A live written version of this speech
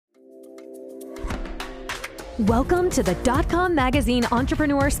Welcome to the .com Magazine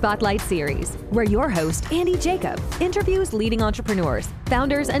Entrepreneur Spotlight Series, where your host, Andy Jacob, interviews leading entrepreneurs,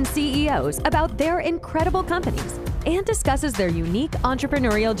 founders, and CEOs about their incredible companies and discusses their unique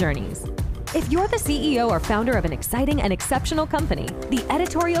entrepreneurial journeys. If you're the CEO or founder of an exciting and exceptional company, the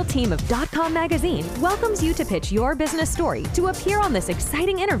editorial team of .com Magazine welcomes you to pitch your business story to appear on this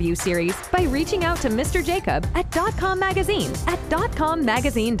exciting interview series by reaching out to Mr. Jacob at .com Magazine at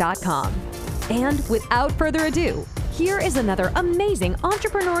 .commagazine.com. And without further ado, here is another amazing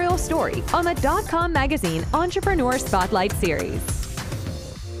entrepreneurial story on the .com Magazine Entrepreneur Spotlight Series.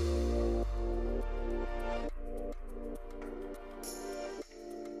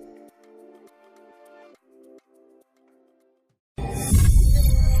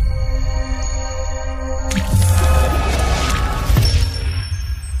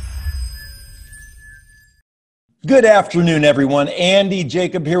 Good afternoon, everyone. Andy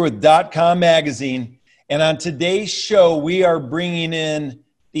Jacob here with .com Magazine. And on today's show, we are bringing in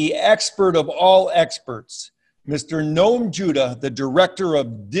the expert of all experts, Mr. Noam Judah, the director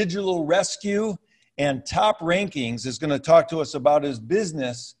of Digital Rescue and TopRankings, is going to talk to us about his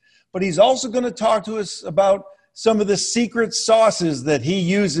business, but he's also going to talk to us about some of the secret sauces that he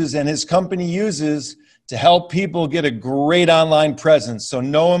uses and his company uses to help people get a great online presence. So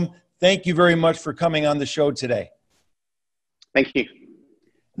Noam, thank you very much for coming on the show today. Thank you.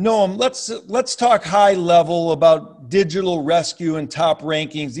 Noam, let's talk high level about Digital Rescue and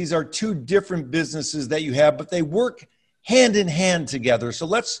TopRankings. These are two different businesses that you have, but they work hand in hand together. So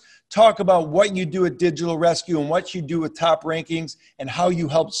let's talk about what you do at Digital Rescue and what you do with TopRankings and how you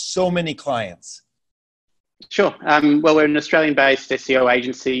help so many clients. Sure. Well, we're an Australian-based SEO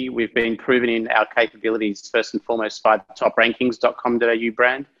agency. We've been proven in our capabilities first and foremost by the TopRankings.com.au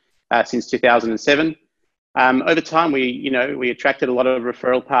brand since 2007. Over time, we attracted a lot of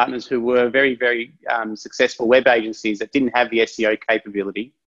referral partners who were very, very successful web agencies that didn't have the SEO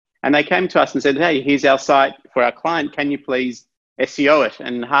capability. And they came to us and said, hey, here's our site for our client. Can you please SEO it?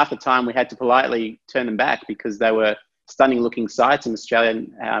 And half the time we had to politely turn them back because they were stunning looking sites, and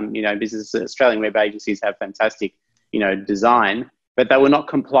Australian, Australian web agencies have fantastic, design, but they were not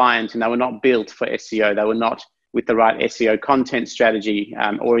compliant and they were not built for SEO. They were not with the right SEO content strategy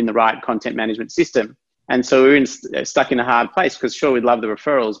or in the right content management system. And so we're stuck in a hard place because sure, we'd love the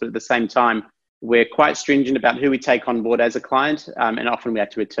referrals, but at the same time, we're quite stringent about who we take on board as a client. And often we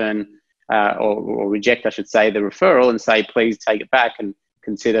have to return or reject, I should say, the referral and say, please take it back and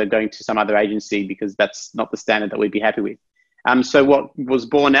consider going to some other agency because that's not the standard that we'd be happy with. So what was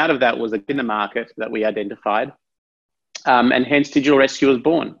born out of that was a inner market that we identified, and hence Digital Rescue was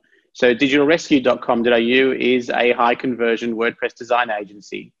born. So digitalrescue.com.au is a high conversion WordPress design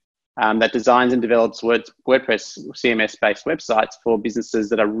agency that designs and develops WordPress CMS-based websites for businesses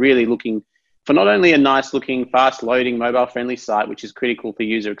that are really looking for not only a nice looking, fast loading, mobile friendly site, which is critical for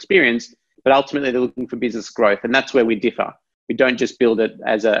user experience, but ultimately they're looking for business growth. And that's where we differ. We don't just build it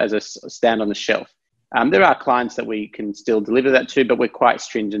as a stand on the shelf. There are clients that we can still deliver that to, but we're quite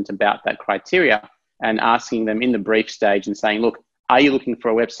stringent about that criteria and asking them in the brief stage and saying, look, are you looking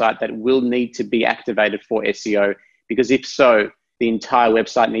for a website that will need to be activated for SEO? Because if so, the entire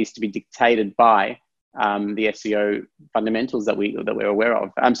website needs to be dictated by the SEO fundamentals that we're aware of.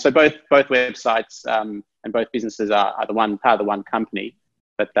 So both websites and both businesses are part of the one company,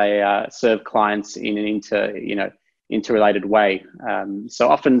 but they serve clients in an interrelated way. So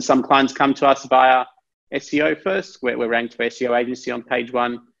often some clients come to us via SEO first. We're ranked for SEO agency on page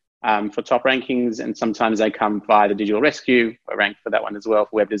one for TopRankings, and sometimes they come via the Digital Rescue. We're ranked for that one as well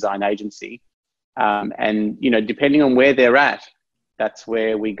for web design agency. And depending on where they're at, that's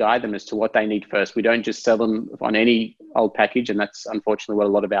where we guide them as to what they need first. We don't just sell them on any old package, and that's unfortunately what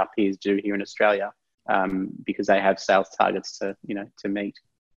a lot of our peers do here in Australia because they have sales targets to meet.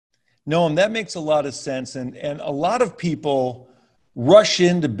 Noam, that makes a lot of sense. And a lot of people rush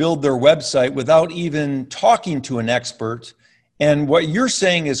in to build their website without even talking to an expert. And what you're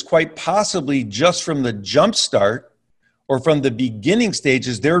saying is quite possibly just from the jump start or from the beginning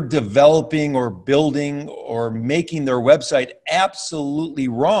stages, they're developing or building or making their website absolutely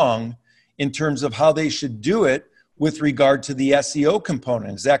wrong in terms of how they should do it with regard to the SEO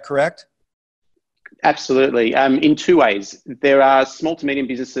component. Is that correct? Absolutely. In two ways. There are small to medium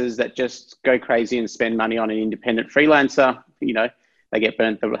businesses that just go crazy and spend money on an independent freelancer. They get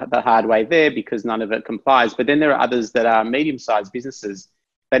burnt the hard way there because none of it complies. But then there are others that are medium-sized businesses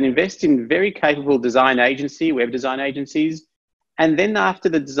that invest in very capable design agency, web design agencies. And then after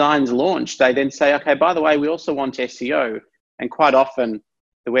the design's launched, they then say, okay, by the way, we also want SEO. And quite often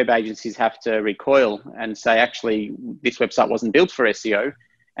the web agencies have to recoil and say, actually, this website wasn't built for SEO.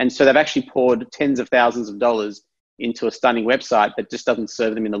 And so they've actually poured tens of thousands of dollars into a stunning website that just doesn't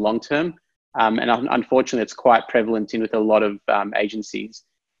serve them in the long term. And unfortunately, it's quite prevalent with a lot of agencies.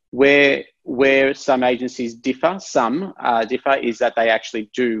 Where some agencies differ, is that they actually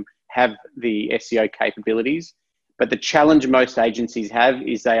do have the SEO capabilities. But the challenge most agencies have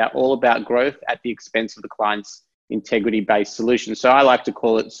is they are all about growth at the expense of the client's integrity-based solution. So I like to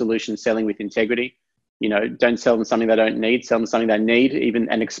call it solution selling with integrity. Don't sell them something they don't need, sell them something they need,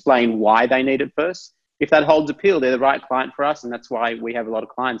 and explain why they need it first. If that holds appeal, they're the right client for us. And that's why we have a lot of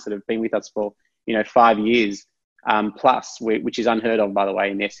clients that have been with us for, 5 years plus, which is unheard of, by the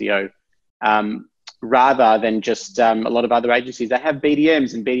way, in SEO. Rather than just a lot of other agencies, they have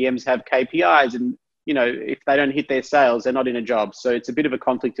BDMs, and BDMs have KPIs, and if they don't hit their sales, they're not in a job. So it's a bit of a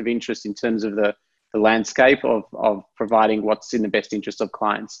conflict of interest in terms of the landscape of providing what's in the best interest of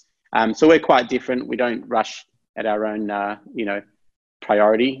clients. So we're quite different. We don't rush at our own,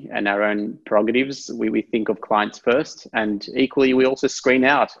 priority and our own prerogatives. We think of clients first, and equally, we also screen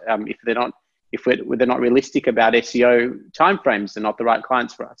out if they're not realistic about SEO timeframes, they're not the right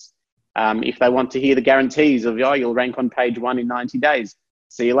clients for us. If they want to hear the guarantees of, you'll rank on page 1 in 90 days,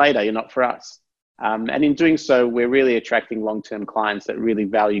 see you later, you're not for us. And in doing so, we're really attracting long-term clients that really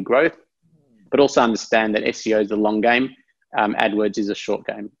value growth, but also understand that SEO is a long game. AdWords is a short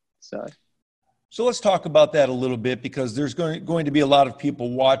game. So let's talk about that a little bit, because there's going to be a lot of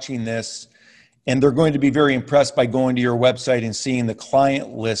people watching this, and they're going to be very impressed by going to your website and seeing the client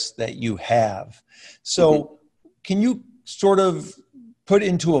list that you have. So can you sort of put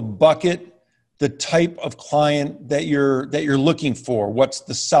into a bucket the type of client that you're looking for? What's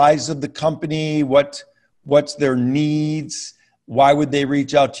the size of the company? What's their needs? Why would they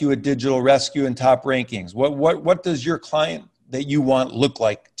reach out to you at Digital Rescue and TopRankings? What does your client that you want look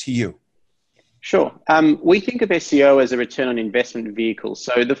like to you? Sure. We think of SEO as a return on investment vehicle.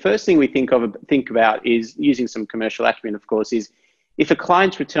 So the first thing we think about is, using some commercial acumen, of course, is if a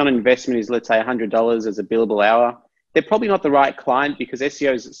client's return on investment is, let's say, $100 as a billable hour, they're probably not the right client, because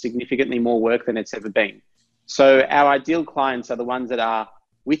SEO is significantly more work than it's ever been. So our ideal clients are the ones that are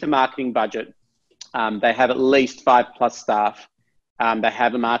with a marketing budget. They have at least 5+ staff. They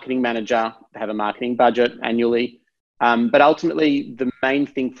have a marketing manager. They have a marketing budget annually. But ultimately, the main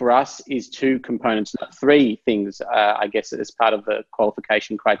thing for us is 2 components, not 3 things, I guess, as part of the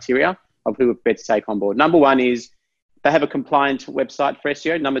qualification criteria of who we're prepared to take on board. Number 1 is they have a compliant website for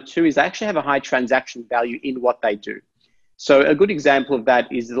SEO. Number 2 is they actually have a high transaction value in what they do. So a good example of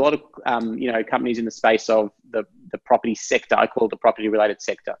that is a lot of companies in the space of the property sector. I call it the property-related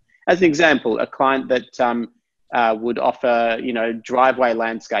sector. As an example, a client that would offer driveway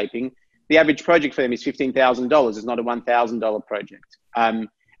landscaping. The average project for them is $15,000. It's not a $1,000 project.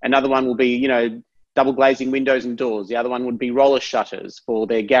 Another one will be, double glazing windows and doors. The other one would be roller shutters for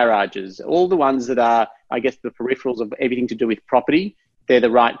their garages. All the ones that are, I guess, the peripherals of everything to do with property, they're the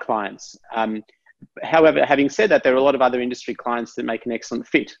right clients. However, having said that, there are a lot of other industry clients that make an excellent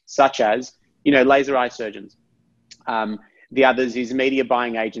fit, such as, laser eye surgeons. The others is media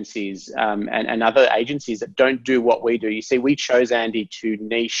buying agencies and other agencies that don't do what we do. You see, we chose, Andy, to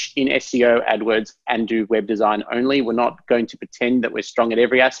niche in SEO, AdWords, and do web design only. We're not going to pretend that we're strong at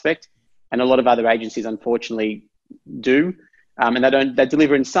every aspect. And a lot of other agencies, unfortunately, do. And they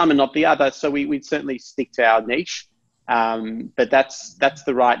deliver in some and not the other. So we'd certainly stick to our niche. But that's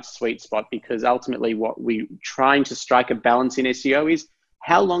the right sweet spot, because ultimately what we're trying to strike a balance in SEO is,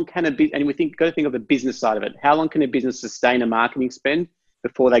 how long can got to think of the business side of it. How long can a business sustain a marketing spend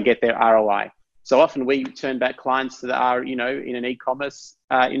before they get their ROI? So often we turn back clients that are, in an e-commerce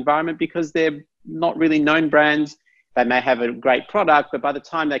environment, because they're not really known brands. They may have a great product, but by the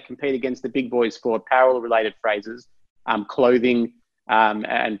time they compete against the big boys for apparel-related phrases, clothing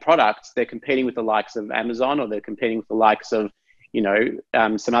and products, they're competing with the likes of Amazon, or they're competing with the likes of,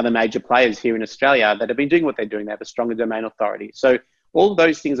 some other major players here in Australia that have been doing what they're doing. They have a stronger domain authority. So all of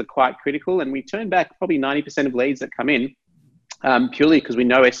those things are quite critical, and we turn back probably 90% of leads that come in purely because we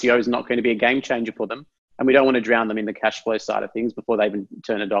know SEO is not going to be a game changer for them, and we don't want to drown them in the cash flow side of things before they even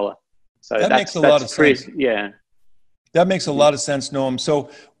turn a dollar. So that makes a lot of sense. Yeah. That makes a lot of sense, Noam. So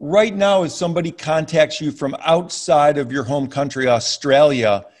right now, if somebody contacts you from outside of your home country,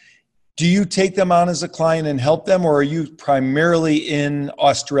 Australia, do you take them on as a client and help them, or are you primarily in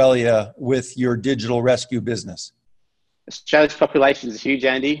Australia with your digital rescue business? Australia's population is huge,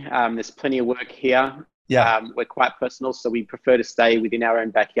 Andy. There's plenty of work here. Yeah. We're quite personal, so we prefer to stay within our own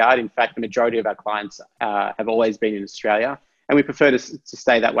backyard. In fact, the majority of our clients have always been in Australia, and we prefer to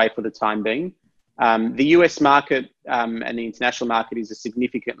stay that way for the time being. The US market and the international market is a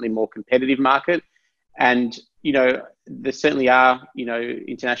significantly more competitive market. And, there certainly are,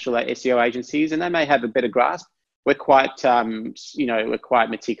 international SEO agencies, and they may have a better grasp. We're quite, we're quite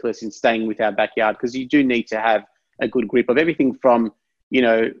meticulous in staying with our backyard, because you do need to have a good grip of everything from,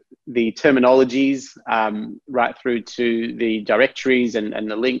 the terminologies right through to the directories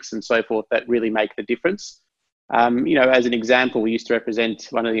and the links and so forth that really make the difference. As an example, we used to represent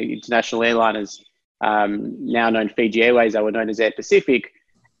one of the international airliners, now known Fiji Airways. They were known as Air Pacific.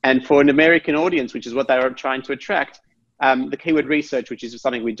 And for an American audience, which is what they were trying to attract, the keyword research, which is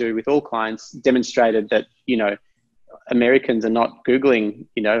something we do with all clients, demonstrated that, Americans are not Googling,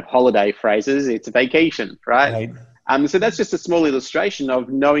 holiday phrases. It's a vacation, right? So that's just a small illustration of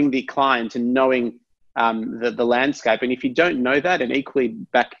knowing the client and knowing the landscape. And if you don't know that, and equally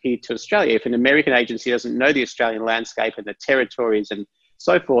back here to Australia, if an American agency doesn't know the Australian landscape and the territories and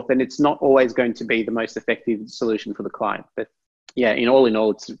so forth, then it's not always going to be the most effective solution for the client. But yeah, in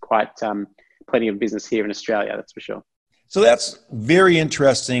all, it's quite plenty of business here in Australia, that's for sure. So that's very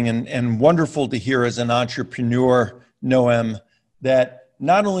interesting and wonderful to hear as an entrepreneur, Noam, that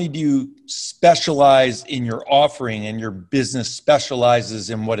not only do you specialize in your offering and your business specializes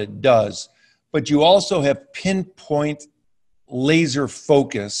in what it does, but you also have pinpoint laser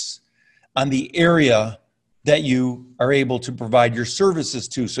focus on the area that you are able to provide your services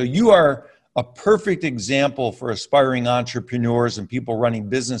to. So you are a perfect example for aspiring entrepreneurs and people running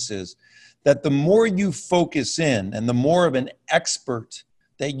businesses, that the more you focus in and the more of an expert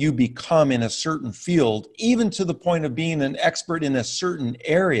that you become in a certain field, even to the point of being an expert in a certain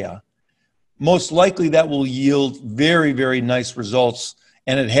area, most likely that will yield very, very nice results,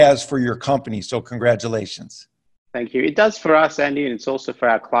 and it has for your company. So congratulations. Thank you. It does for us, Andy, and it's also for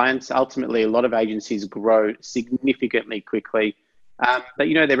our clients. Ultimately, a lot of agencies grow significantly quickly, but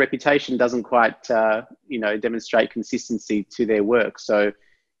their reputation doesn't quite demonstrate consistency to their work. So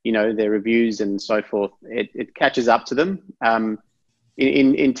their reviews and so forth, it catches up to them.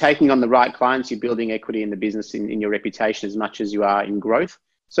 In taking on the right clients, you're building equity in the business, in your reputation, as much as you are in growth.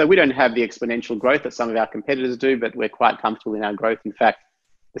 So we don't have the exponential growth that some of our competitors do, but we're quite comfortable in our growth. In fact,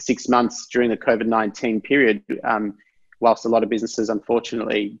 the 6 months during the COVID-19 period, whilst a lot of businesses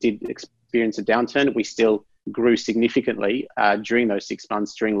unfortunately did experience a downturn, we still grew significantly during those 6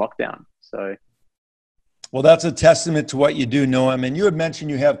 months during lockdown. So, well, that's a testament to what you do, Noam. And you had mentioned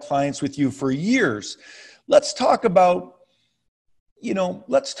you have clients with you for years. Let's talk about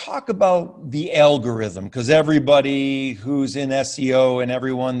the algorithm, because everybody who's in SEO and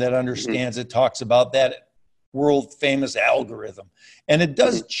everyone that understands it talks about that world famous algorithm, and it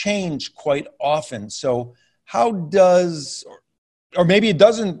does change quite often. So how does, or maybe it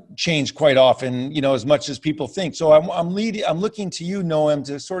doesn't change quite often, as much as people think. So I'm looking to you, Noam,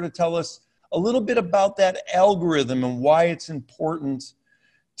 to sort of tell us a little bit about that algorithm and why it's important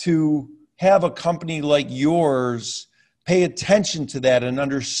to have a company like yours pay attention to that and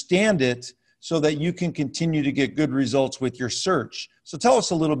understand it so that you can continue to get good results with your search. So tell us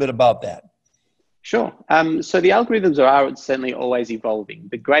a little bit about that. Sure. So the algorithms are certainly always evolving.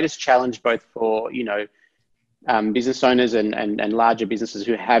 The greatest challenge both for, business owners and larger businesses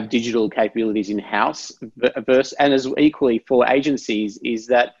who have digital capabilities in-house and as equally for agencies is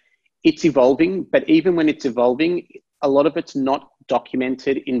that it's evolving, but even when it's evolving, a lot of it's not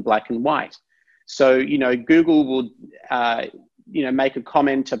documented in black and white. So, Google will, make a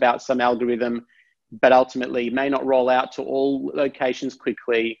comment about some algorithm, but ultimately may not roll out to all locations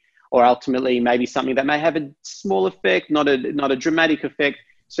quickly, or ultimately maybe something that may have a small effect, not a dramatic effect.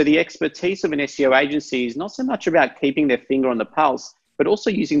 So the expertise of an SEO agency is not so much about keeping their finger on the pulse, but also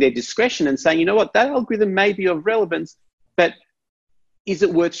using their discretion and saying, that algorithm may be of relevance, but is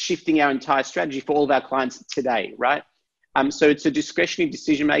it worth shifting our entire strategy for all of our clients today, right? So it's a discretionary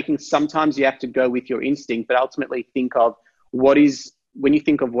decision-making. Sometimes you have to go with your instinct, but ultimately think of when you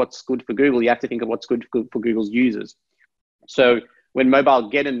think of what's good for Google, you have to think of what's good for Google's users. So when mobile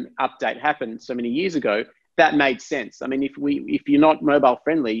get an update happened so many years ago, that made sense. I mean, if you're not mobile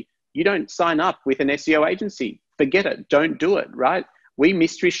friendly, you don't sign up with an SEO agency. Forget it. Don't do it, right? We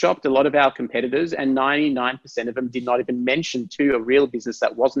mystery shopped a lot of our competitors, and 99% of them did not even mention to a real business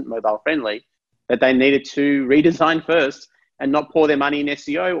that wasn't mobile friendly that they needed to redesign first and not pour their money in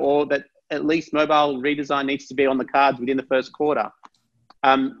SEO, or that at least mobile redesign needs to be on the cards within the first quarter.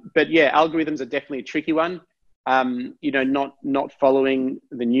 But yeah, algorithms are definitely a tricky one. Not following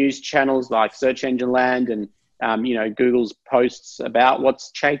the news channels like Search Engine Land and, Google's posts about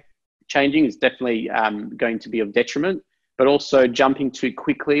what's changing is definitely going to be of detriment. But also jumping too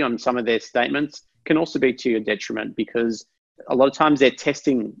quickly on some of their statements can also be to your detriment, because a lot of times they're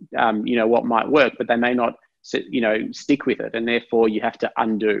testing, what might work, but they may not, stick with it. And therefore you have to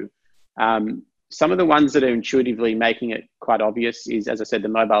undo. some of the ones that are intuitively making it quite obvious is, as I said, the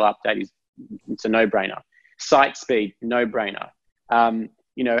mobile update it's a no-brainer. Site speed, no-brainer.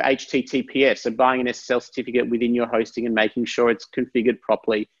 HTTPS, so buying an SSL certificate within your hosting and making sure it's configured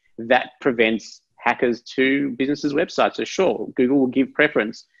properly. That prevents hackers to businesses' websites. So sure, Google will give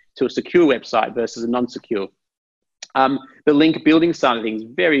preference to a secure website versus a non-secure. The link building side of things,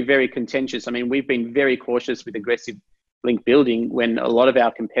 very, very contentious. I mean, we've been very cautious with aggressive link building when a lot of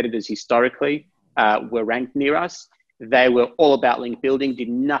our competitors historically were ranked near us. They were all about link building, did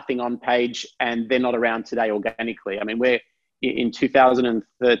nothing on page, and they're not around today organically. I mean, in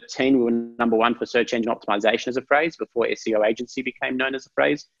 2013, we were number one for search engine optimization as a phrase before SEO agency became known as a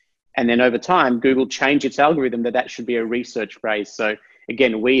phrase. And then over time, Google changed its algorithm that should be a research phrase. So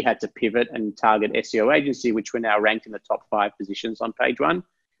again, we had to pivot and target SEO agency, which we're now ranked in the top 5 positions on page 1.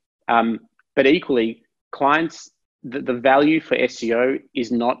 But equally, clients, the value for SEO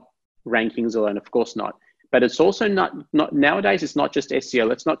is not rankings alone, of course not. But it's also not nowadays, it's not just SEO.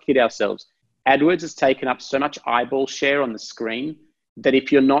 Let's not kid ourselves. AdWords has taken up so much eyeball share on the screen that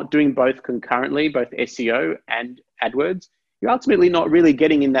if you're not doing both concurrently, both SEO and AdWords, you're ultimately not really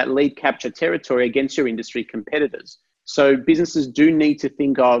getting in that lead capture territory against your industry competitors. So businesses do need to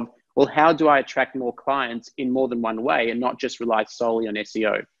think of, well, how do I attract more clients in more than one way and not just rely solely on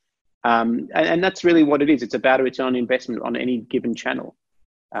SEO? And that's really what it is. It's about a return on investment on any given channel.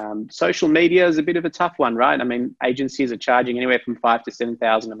 Social media is a bit of a tough one, right? I mean, agencies are charging anywhere from $5,000 to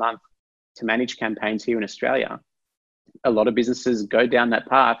 $7,000 a month to manage campaigns here in Australia. A lot of businesses go down that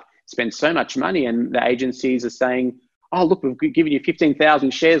path, spend so much money, and the agencies are saying, oh, look, we've given you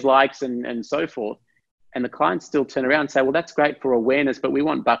 15,000 shares, likes, and so forth. And the clients still turn around and say, well, that's great for awareness, but we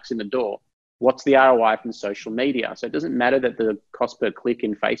want bucks in the door. What's the ROI from social media? So it doesn't matter that the cost per click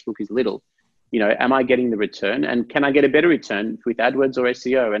in Facebook is little. Am I getting the return? And can I get a better return with AdWords or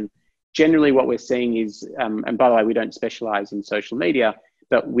SEO? And generally what we're seeing is, and by the way, we don't specialize in social media,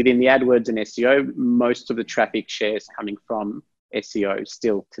 but within the AdWords and SEO, most of the traffic shares coming from SEO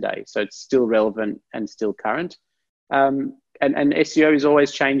still today. So it's still relevant and still current. And SEO is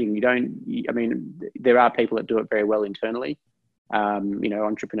always changing. There are people that do it very well internally,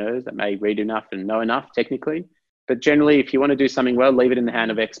 entrepreneurs that may read enough and know enough technically. But generally, if you want to do something well, leave it in the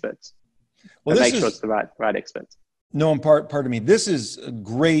hand of experts. Well, make sure it's the right experts. No, pardon me. This is a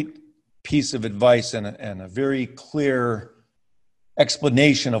great piece of advice and a very clear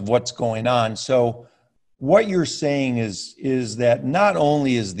explanation of what's going on. So what you're saying is that not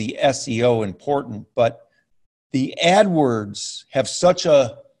only is the SEO important, but the AdWords have such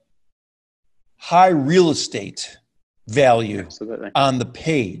a high real estate value Absolutely. On the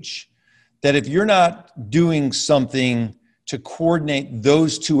page that if you're not doing something to coordinate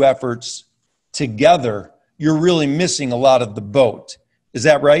those two efforts together, you're really missing a lot of the boat. Is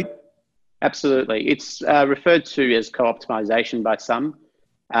that right? Absolutely. It's referred to as co-optimization by some.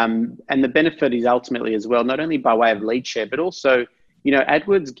 And the benefit is ultimately as well, not only by way of lead share, but also,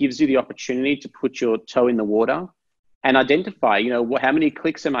 AdWords gives you the opportunity to put your toe in the water and identify, how many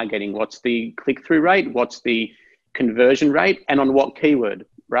clicks am I getting? What's the click-through rate? What's the conversion rate? And on what keyword,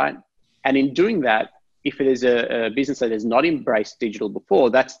 right? And in doing that, if it is a business that has not embraced digital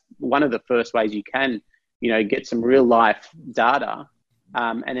before, that's one of the first ways you can, get some real life data.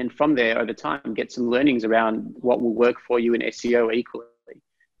 And then from there, over time, get some learnings around what will work for you in SEO equally.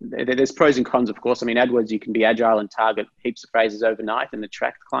 There's pros and cons, of course. I mean, AdWords, you can be agile and target heaps of phrases overnight and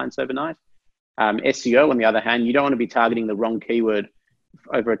attract clients overnight. SEO, on the other hand, you don't want to be targeting the wrong keyword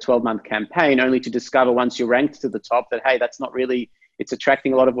over a 12-month campaign, only to discover once you're ranked to the top that, hey, that's not really, it's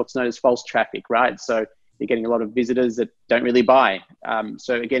attracting a lot of what's known as false traffic, right? So you're getting a lot of visitors that don't really buy.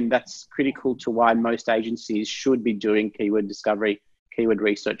 So again, that's critical to why most agencies should be doing keyword discovery, keyword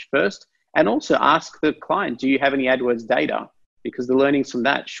research first, and also ask the client, do you have any AdWords data? Because the learnings from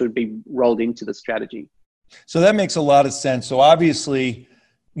that should be rolled into the strategy. So that makes a lot of sense. So obviously,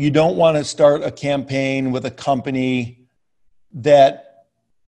 you don't want to start a campaign with a company that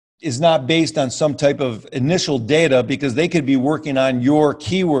is not based on some type of initial data, because they could be working on your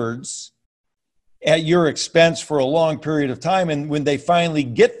keywords at your expense for a long period of time. And when they finally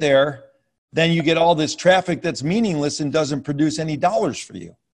get there, then you get all this traffic that's meaningless and doesn't produce any dollars for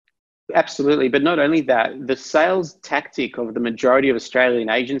you. Absolutely. But not only that, the sales tactic of the majority of Australian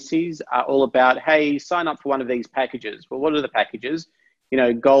agencies are all about, hey, sign up for one of these packages. Well, what are the packages?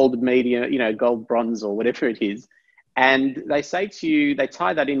 Gold, medium, gold, bronze, or whatever it is. And they say to you, they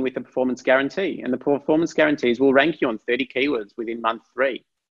tie that in with a performance guarantee. And the performance guarantees will rank you on 30 keywords within month 3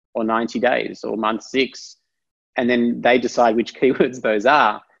 or 90 days or month 6. And then they decide which keywords those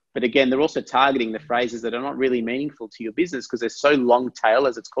are. But again, they're also targeting the phrases that are not really meaningful to your business because they're so long tail,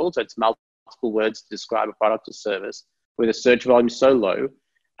 as it's called. So it's multiple multiple words to describe a product or service with a search volume so low.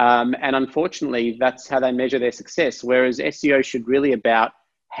 And unfortunately, that's how they measure their success. Whereas SEO should really about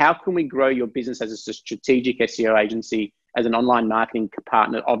how can we grow your business as a strategic SEO agency, as an online marketing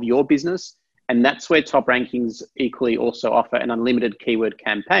partner of your business. And that's where TopRankings equally also offer an unlimited keyword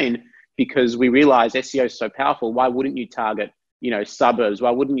campaign, because we realize SEO is so powerful. Why wouldn't you target, suburbs?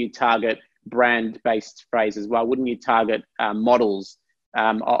 Why wouldn't you target brand-based phrases? Why wouldn't you target models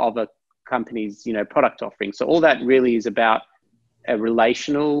of a company's, product offering? So all that really is about a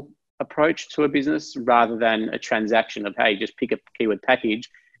relational approach to a business rather than a transaction of, hey, just pick a keyword package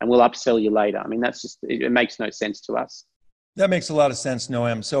and we'll upsell you later. I mean, it makes no sense to us. That makes a lot of sense,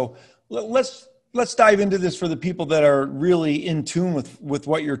 Noam. So let's dive into this for the people that are really in tune with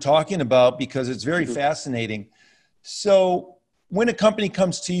what you're talking about, because it's very fascinating. So when a company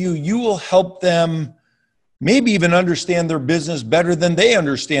comes to you, you will help them maybe even understand their business better than they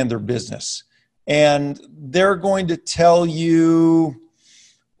understand their business. And they're going to tell you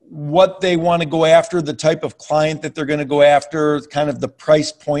what they want to go after, the type of client that they're going to go after, kind of the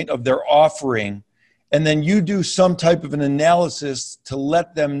price point of their offering. And then you do some type of an analysis to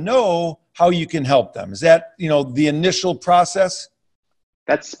let them know how you can help them. Is that, the initial process?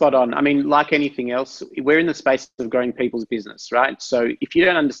 That's spot on. I mean, like anything else, we're in the space of growing people's business, right? So if you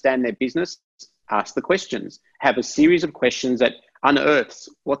don't understand their business, ask the questions. Have a series of questions that unearths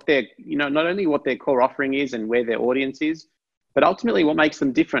what their, not only what their core offering is and where their audience is, but ultimately what makes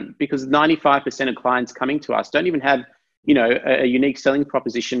them different. Because 95% of clients coming to us don't even have, a unique selling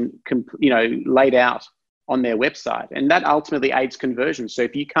proposition, laid out on their website. And that ultimately aids conversion. So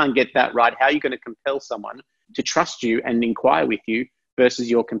if you can't get that right, how are you going to compel someone to trust you and inquire with you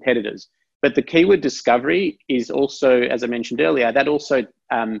versus your competitors? But the keyword discovery is also, as I mentioned earlier, that also,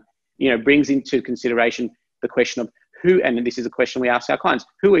 brings into consideration the question of who, and this is a question we ask our clients,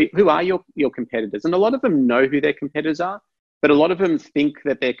 who are your competitors? And a lot of them know who their competitors are, but a lot of them think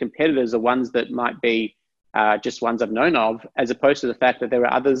that their competitors are ones that might be just ones I've known of, as opposed to the fact that there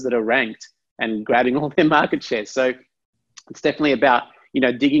are others that are ranked and grabbing all their market share. So it's definitely about,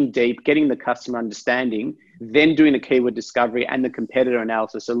 digging deep, getting the customer understanding, then doing the keyword discovery and the competitor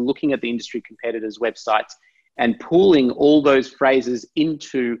analysis. So looking at the industry competitors' websites and pooling all those phrases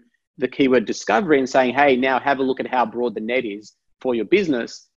into the keyword discovery and saying, hey, now have a look at how broad the net is for your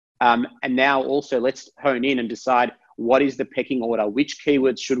business. And now also let's hone in and decide what is the pecking order, which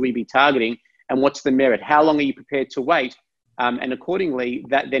keywords should we be targeting, and what's the merit? How long are you prepared to wait? And accordingly,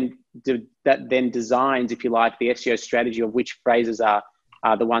 that then designs, if you like, the SEO strategy of which phrases are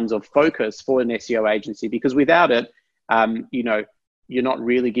the ones of focus for an SEO agency. Because without it, you're not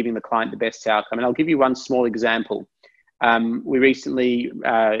really giving the client the best outcome. And I'll give you one small example. We recently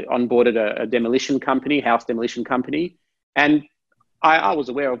onboarded a demolition company, house demolition company, and I was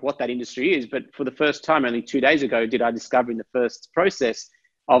aware of what that industry is, but for the first time, only 2 days ago, did I discover in the first process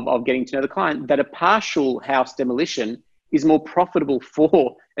of getting to know the client that a partial house demolition is more profitable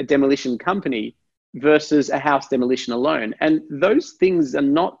for a demolition company versus a house demolition alone. And those things are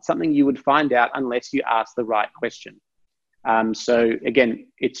not something you would find out unless you ask the right question. So again,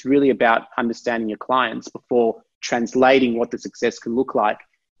 it's really about understanding your clients before translating what the success can look like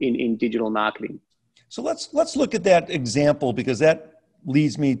in digital marketing. So let's look at that example, because that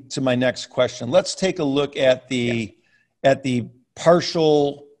leads me to my next question. Let's take a look at the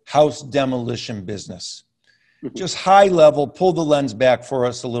partial house demolition business. Mm-hmm. Just high level, pull the lens back for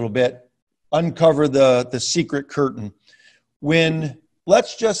us a little bit, uncover the secret curtain. When,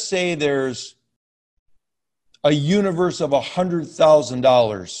 let's just say there's a universe of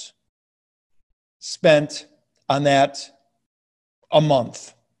 $100,000 spent on that a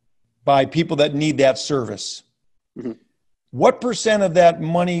month by people that need that service. Mm-hmm. What percent of that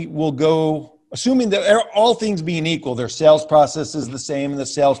money will go, assuming that all things being equal, their sales process is the same and the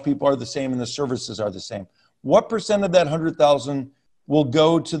salespeople are the same and the services are the same. What percent of that 100,000 will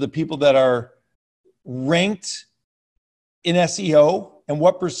go to the people that are ranked in SEO, and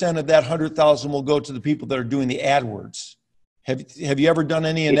what percent of that 100,000 will go to the people that are doing the AdWords? Have you ever done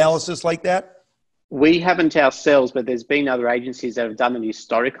any analysis like that? We haven't ourselves, but there's been other agencies that have done it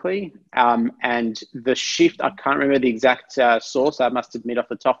historically. And the shift, I can't remember the exact source, I must admit off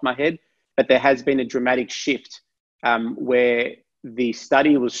the top of my head, but there has been a dramatic shift where the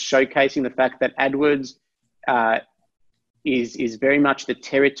study was showcasing the fact that AdWords is very much the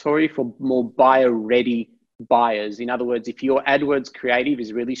territory for more buyer-ready buyers. In other words, if your AdWords creative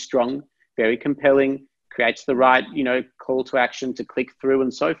is really strong, very compelling, creates the right, call to action to click through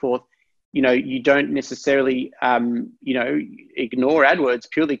and so forth, you don't necessarily, ignore AdWords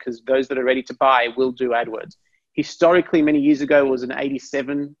purely because those that are ready to buy will do AdWords. historically, many years ago, was an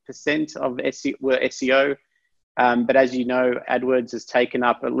 87% of SEO were SEO. But as you know, AdWords has taken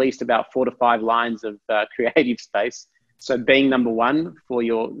up at least about 4 to 5 lines of creative space. So being number one for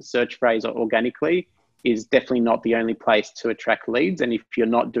your search phrase organically is definitely not the only place to attract leads. And if you're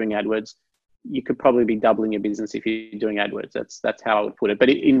not doing AdWords, you could probably be doubling your business if you're doing AdWords. That's how I would put it. But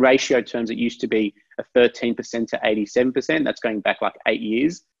in ratio terms, it used to be a 13% to 87%. That's going back like 8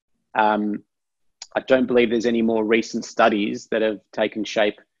 years. I don't believe there's any more recent studies that have taken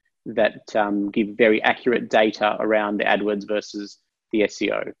shape that give very accurate data around the AdWords versus the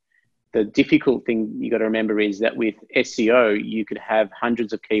SEO. The difficult thing you got to remember is that with SEO, you could have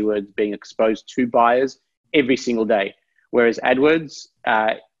hundreds of keywords being exposed to buyers every single day. Whereas AdWords,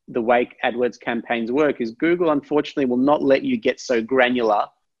 the way AdWords campaigns work is Google, unfortunately, will not let you get so granular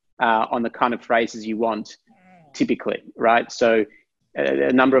on the kind of phrases you want typically, right? So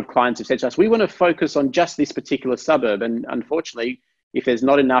a number of clients have said to us, we want to focus on just this particular suburb. And unfortunately, if there's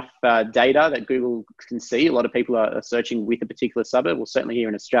not enough data that Google can see, a lot of people are searching with a particular suburb, well, certainly here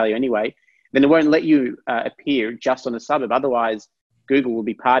in Australia anyway, then it won't let you appear just on a suburb. Otherwise, Google will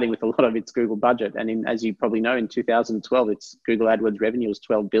be parting with a lot of its Google budget. And as you probably know, in 2012, its Google AdWords revenue was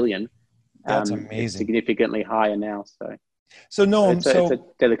 $12 billion. That's amazing. It's significantly higher now. So Noam, it's a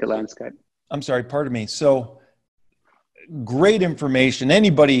delicate landscape. I'm sorry, pardon me. So great information.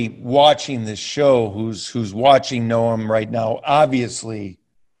 Anybody watching this show who's watching Noam right now, obviously,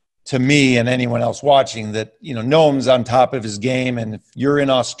 to me and anyone else watching, that Noam's on top of his game. And if you're in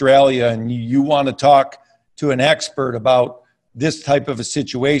Australia and you want to talk to an expert about this type of a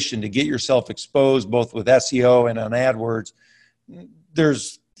situation to get yourself exposed both with SEO and on AdWords,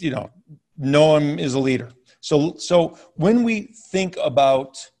 there's Noam is a leader. So when we think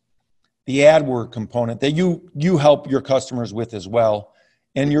about the AdWord component that you help your customers with as well,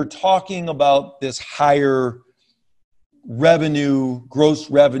 and you're talking about this higher revenue, gross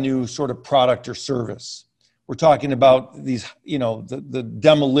revenue sort of product or service. We're talking about these, the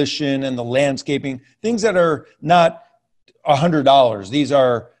demolition and the landscaping, things that are not $100. These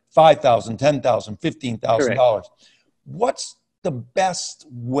are $5,000, $10,000, $15,000. What's the best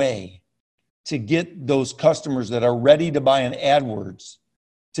way to get those customers that are ready to buy an AdWords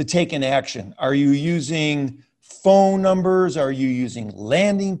to take an action? Are you using phone numbers? Are you using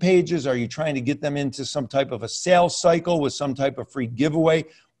landing pages? Are you trying to get them into some type of a sales cycle with some type of free giveaway?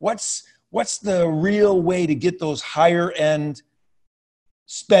 What's the real way to get those higher end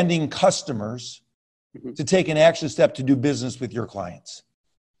spending customers to take an action step to do business with your clients?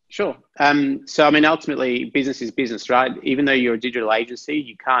 Sure. So, ultimately, business is business, right? Even though you're a digital agency,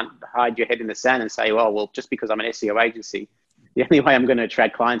 you can't hide your head in the sand and say, well, just because I'm an SEO agency, the only way I'm going to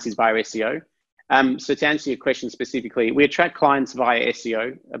attract clients is via SEO. So to answer your question specifically, we attract clients via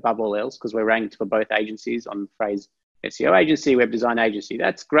SEO above all else because we're ranked for both agencies on the phrase SEO agency, web design agency.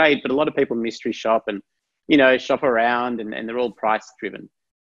 That's great, but a lot of people mystery shop and, shop around and they're all price driven.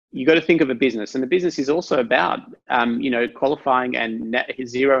 You got to think of a business, and the business is also about, qualifying and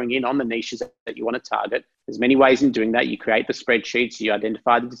zeroing in on the niches that you want to target. There's many ways in doing that. You create the spreadsheets, you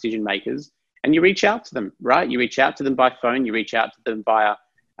identify the decision makers, and you reach out to them, right? You reach out to them by phone, you reach out to them via,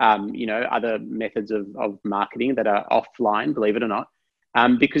 other methods of marketing that are offline, believe it or not,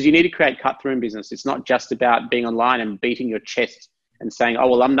 because you need to create cut through in business. It's not just about being online and beating your chest and saying, oh,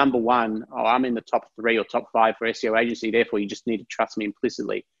 well, I'm number one, or I'm in the top 3 or top 5 for SEO agency, therefore you just need to trust me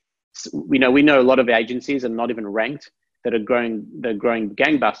implicitly. So, we know a lot of agencies are not even ranked that are growing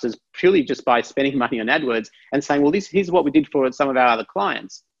gangbusters purely just by spending money on AdWords and saying, well, here's what we did for some of our other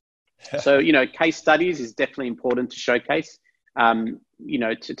clients. So, case studies is definitely important to showcase,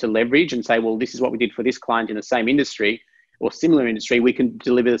 to leverage and say, well, this is what we did for this client in the same industry or similar industry. We can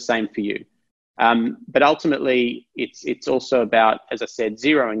deliver the same for you. But ultimately, it's also about, as I said,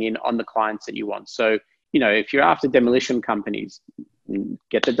 zeroing in on the clients that you want. So, if you're after demolition companies,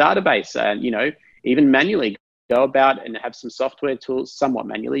 get the database and, even manually go about and have some software tools, somewhat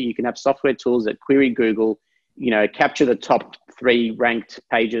manually. You can have software tools that query Google, capture the top 3 ranked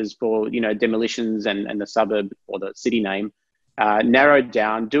pages for, demolitions and the suburb or the city name, narrow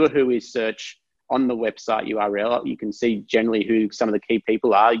down, do a who is search on the website URL. You can see generally who some of the key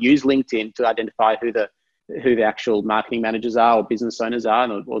people are. Use LinkedIn to identify who the actual marketing managers are or business owners are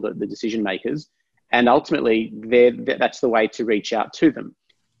or the decision makers. And ultimately, that's the way to reach out to them.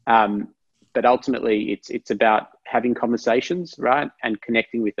 But ultimately, it's about having conversations, right, and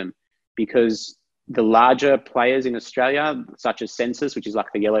connecting with them. Because the larger players in Australia, such as Census, which is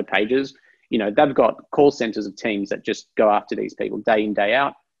like the yellow pages, they've got call centers of teams that just go after these people day in, day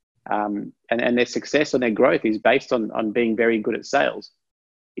out. And their success and their growth is based on being very good at sales,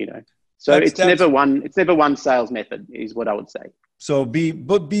 So it's never one sales method is what I would say. So be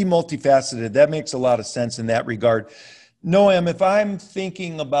multifaceted. That makes a lot of sense in that regard. Noam, if I'm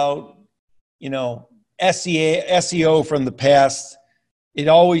thinking about, SEO from the past, it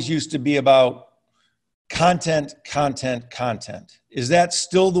always used to be about content. Is that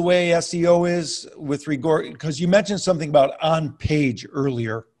still the way SEO is with regard, because you mentioned something about on page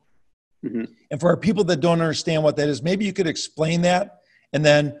earlier. Mm-hmm. And for our people that don't understand what that is, maybe you could explain that and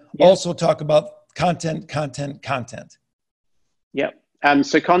then also talk about content. Yep.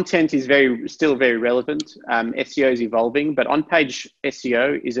 So content is still very relevant. SEO is evolving, but on-page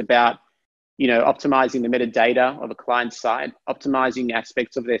SEO is about, optimizing the metadata of a client's site, optimizing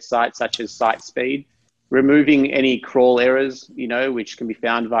aspects of their site, such as site speed, removing any crawl errors, which can be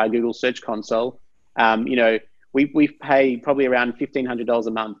found via Google Search Console. We pay probably around $1,500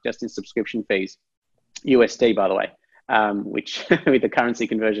 a month just in subscription fees, USD, by the way, which with the currency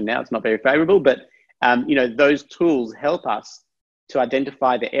conversion now, it's not very favorable, but those tools help us to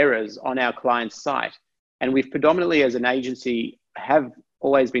identify the errors on our client's site. And we've predominantly, as an agency, have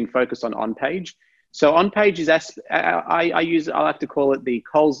always been focused on page. So on page is, I like to call it the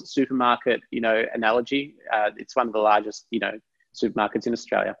Coles supermarket, analogy. It's one of the largest, supermarkets in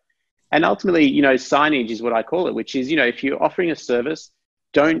Australia. And ultimately, signage is what I call it, which is, if you're offering a service,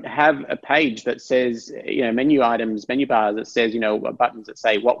 don't have a page that says, menu items, menu bars that says, buttons that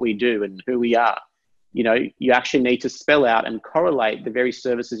say what we do and who we are. You actually need to spell out and correlate the very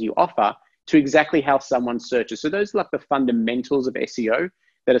services you offer to exactly how someone searches. So those are like the fundamentals of SEO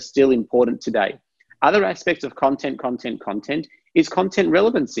that are still important today. Other aspects of content is content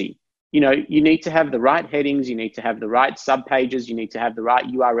relevancy. You need to have the right headings, you need to have the right subpages, you need to have the right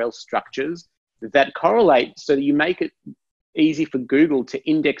URL structures that correlate so that you make it easy for Google to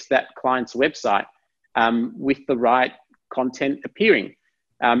index that client's website with the right content appearing.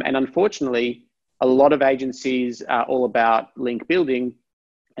 And unfortunately, a lot of agencies are all about link building,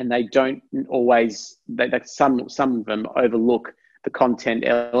 and they don't always, some of them overlook the content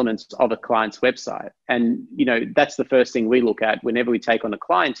elements of a client's website. And, that's the first thing we look at whenever we take on a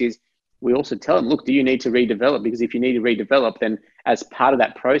client is we also tell them, look, do you need to redevelop? Because if you need to redevelop, then as part of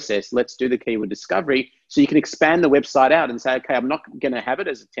that process, let's do the keyword discovery so you can expand the website out and say, okay, I'm not going to have it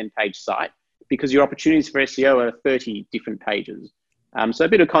as a 10-page site because your opportunities for SEO are 30 different pages. So a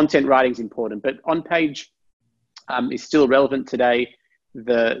bit of content writing is important, but on page is still relevant today.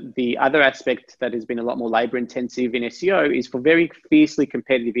 The other aspect that has been a lot more labor intensive in SEO is for very fiercely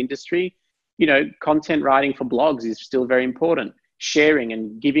competitive industry. Content writing for blogs is still very important. Sharing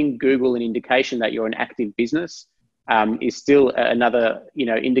and giving Google an indication that you're an active business is still another,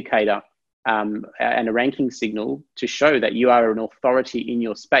 indicator and a ranking signal to show that you are an authority in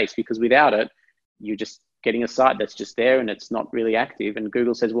your space, because without it, you're just getting a site that's just there and it's not really active. And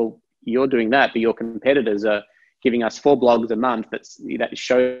Google says, well, you're doing that, but your competitors are giving us 4 blogs a month that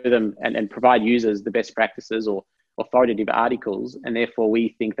show them and provide users the best practices or authoritative articles. And therefore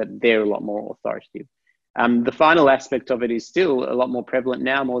we think that they're a lot more authoritative. The final aspect of it is still a lot more prevalent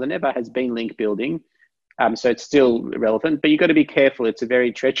now more than ever, has been link building. So it's still relevant, but you've got to be careful. It's a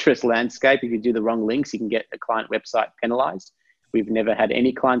very treacherous landscape. If you do the wrong links, you can get a client website penalized. We've never had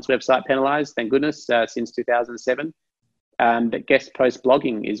any client's website penalized, thank goodness, since 2007. But guest post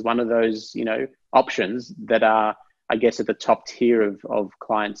blogging is one of those, options that are, I guess, at the top tier of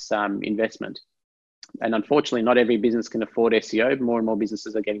clients' investment. And unfortunately, not every business can afford SEO. More and more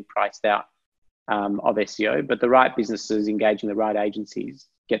businesses are getting priced out of SEO, but the right businesses engaging the right agencies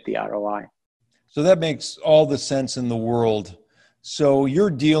get the ROI. So that makes all the sense in the world. So you're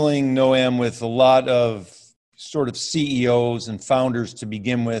dealing, Noam, with a lot of sort of CEOs and founders to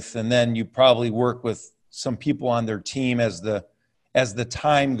begin with, and then you probably work with some people on their team as the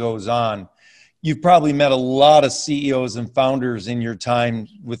time goes on. You've probably met a lot of CEOs and founders in your time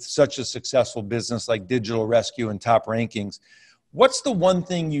with such a successful business like Digital Rescue and TopRankings. What's the one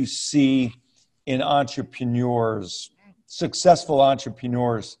thing you see in entrepreneurs, successful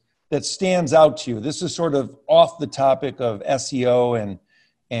entrepreneurs, that stands out to you? This is sort of off the topic of SEO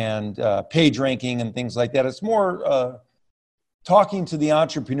and page ranking and things like that. It's more talking to the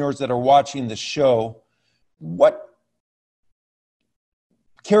entrepreneurs that are watching the show. What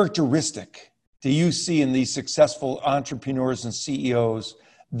characteristic do you see in these successful entrepreneurs and CEOs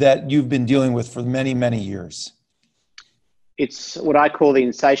that you've been dealing with for many, many years? It's what I call the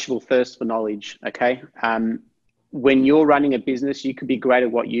insatiable thirst for knowledge, okay? When you're running a business, you could be great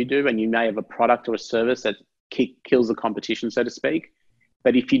at what you do and you may have a product or a service that kills the competition, so to speak.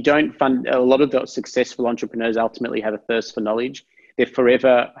 But if you don't fund, a lot of the successful entrepreneurs ultimately have a thirst for knowledge. They're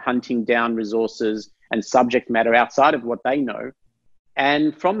forever hunting down resources and subject matter outside of what they know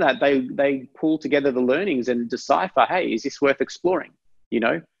And from that, they pull together the learnings and decipher, hey, is this worth exploring?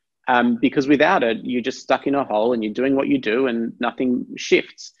 Because without it, you're just stuck in a hole and you're doing what you do and nothing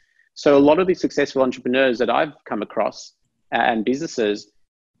shifts. So a lot of the successful entrepreneurs that I've come across and businesses,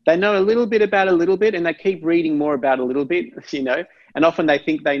 they know a little bit about a little bit and they keep reading more about a little bit, and often they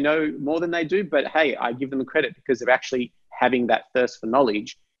think they know more than they do, but hey, I give them the credit because they're actually having that thirst for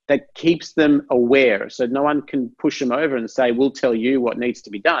knowledge that keeps them aware. So no one can push them over and say, we'll tell you what needs to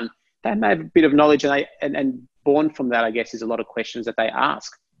be done. They may have a bit of knowledge and born from that, I guess, is a lot of questions that they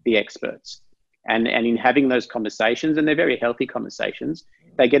ask the experts. And in having those conversations, and they're very healthy conversations,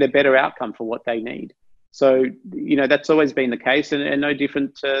 they get a better outcome for what they need. So, that's always been the case and no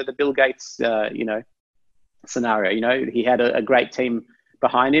different to the Bill Gates, scenario. He had a great team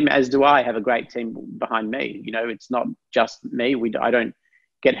behind him, as do I have a great team behind me. It's not just me. I don't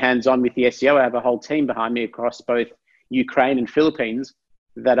get hands-on with the SEO. I have a whole team behind me across both Ukraine and Philippines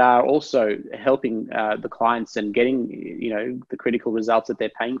that are also helping the clients and getting, the critical results that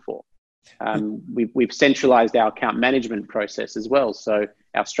they're paying for. We've centralized our account management process as well. So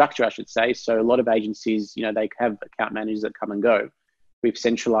our structure, I should say. So a lot of agencies, they have account managers that come and go. We've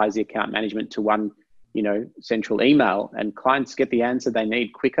centralized the account management to one, central email, and clients get the answer they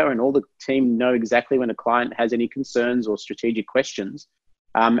need quicker. And all the team know exactly when a client has any concerns or strategic questions.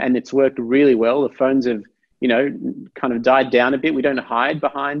 And it's worked really well. The phones have, kind of died down a bit. We don't hide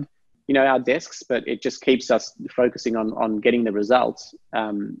behind, our desks, but it just keeps us focusing on getting the results.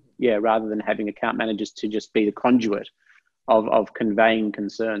 Rather than having account managers to just be the conduit of conveying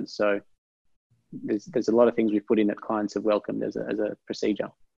concerns. So there's a lot of things we've put in that clients have welcomed as a procedure.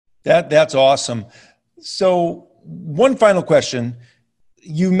 That's awesome. So one final question.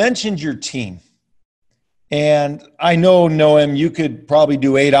 You mentioned your team. And I know, Noam, you could probably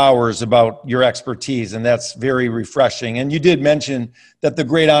do 8 hours about your expertise, and that's very refreshing. And you did mention that the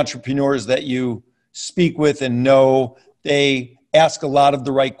great entrepreneurs that you speak with and know, they ask a lot of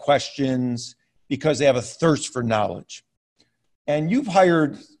the right questions because they have a thirst for knowledge. And you've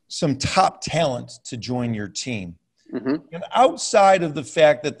hired some top talent to join your team. Mm-hmm. And outside of the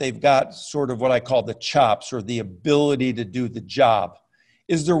fact that they've got sort of what I call the chops or the ability to do the job,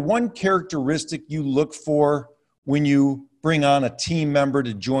 is there one characteristic you look for when you bring on a team member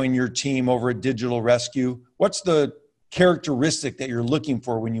to join your team over at Digital Rescue? What's the characteristic that you're looking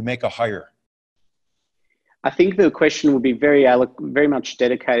for when you make a hire? I think the question will be very much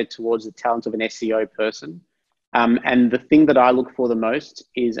dedicated towards the talent of an SEO person. And the thing that I look for the most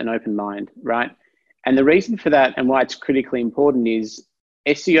is an open mind, right? And the reason for that and why it's critically important is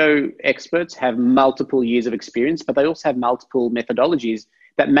SEO experts have multiple years of experience, but they also have multiple methodologies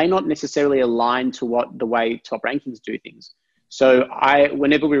that may not necessarily align to the way TopRankings do things. So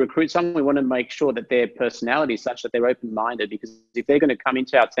whenever we recruit someone, we want to make sure that their personality is such that they're open-minded, because if they're going to come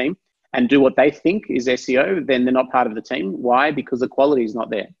into our team and do what they think is SEO, then they're not part of the team. Why? Because the quality is not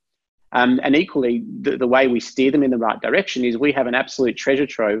there. And equally, the way we steer them in the right direction is we have an absolute treasure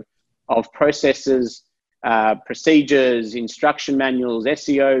trove of processes, procedures, instruction manuals,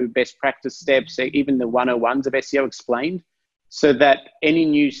 SEO, best practice steps, even the 101s of SEO explained, so that any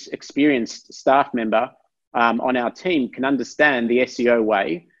new experienced staff member on our team can understand the SEO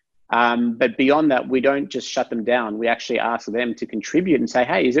way. But beyond that, we don't just shut them down. We actually ask them to contribute and say,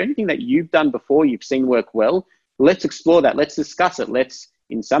 hey, is there anything that you've done before you've seen work well? Let's explore that. Let's discuss it.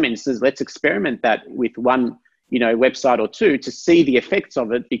 In some instances, let's experiment that with one website or two to see the effects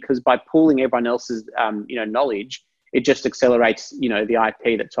of it, because by pooling everyone else's, knowledge, it just accelerates, the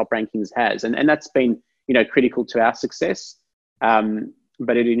IP that TopRankings has. And that's been, critical to our success.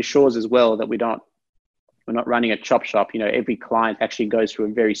 But it ensures as well that we're not running a chop shop. Every client actually goes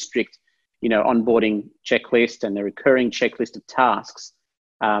through a very strict, onboarding checklist and a recurring checklist of tasks.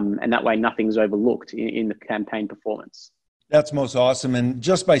 And that way nothing's overlooked in the campaign performance. That's most awesome. And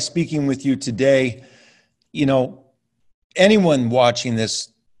just by speaking with you today, anyone watching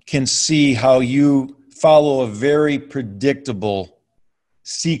this can see how you follow a very predictable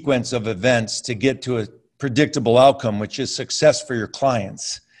sequence of events to get to a predictable outcome, which is success for your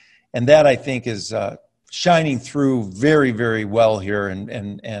clients. And that, I think, is shining through very, very well here.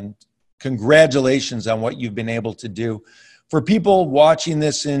 And congratulations on what you've been able to do. For people watching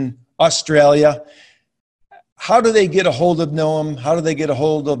this in Australia, how do they get a hold of Noam? How do they get a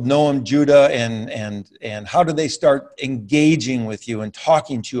hold of Noam Judah? And how do they start engaging with you and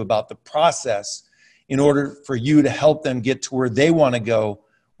talking to you about the process in order for you to help them get to where they want to go,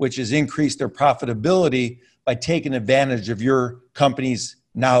 which is increase their profitability by taking advantage of your company's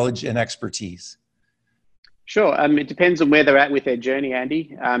knowledge and expertise? Sure. It depends on where they're at with their journey,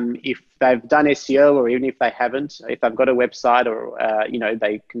 Andy. If they've done SEO, or even if they haven't, if they've got a website, or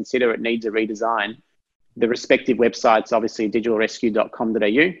they consider it needs a redesign, the respective websites, obviously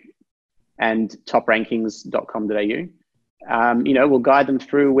digitalrescue.com.au and toprankings.com.au. We'll guide them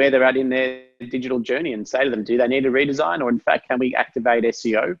through where they're at in their digital journey and say to them, do they need a redesign, or in fact, can we activate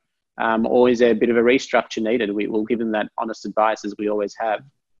SEO? Or is there a bit of a restructure needed? We'll give them that honest advice, as we always have.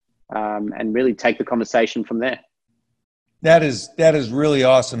 And really take the conversation from there. That is really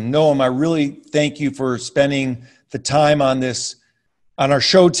awesome. Noam, I really thank you for spending the time on our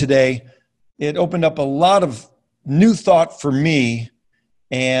show today. It opened up a lot of new thought for me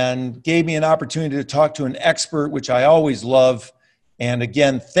and gave me an opportunity to talk to an expert, which I always love. And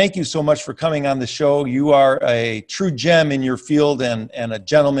again, thank you so much for coming on the show. You are a true gem in your field and a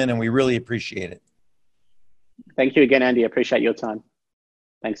gentleman, and we really appreciate it. Thank you again, Andy. I appreciate your time.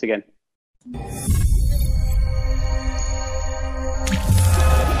 Thanks again.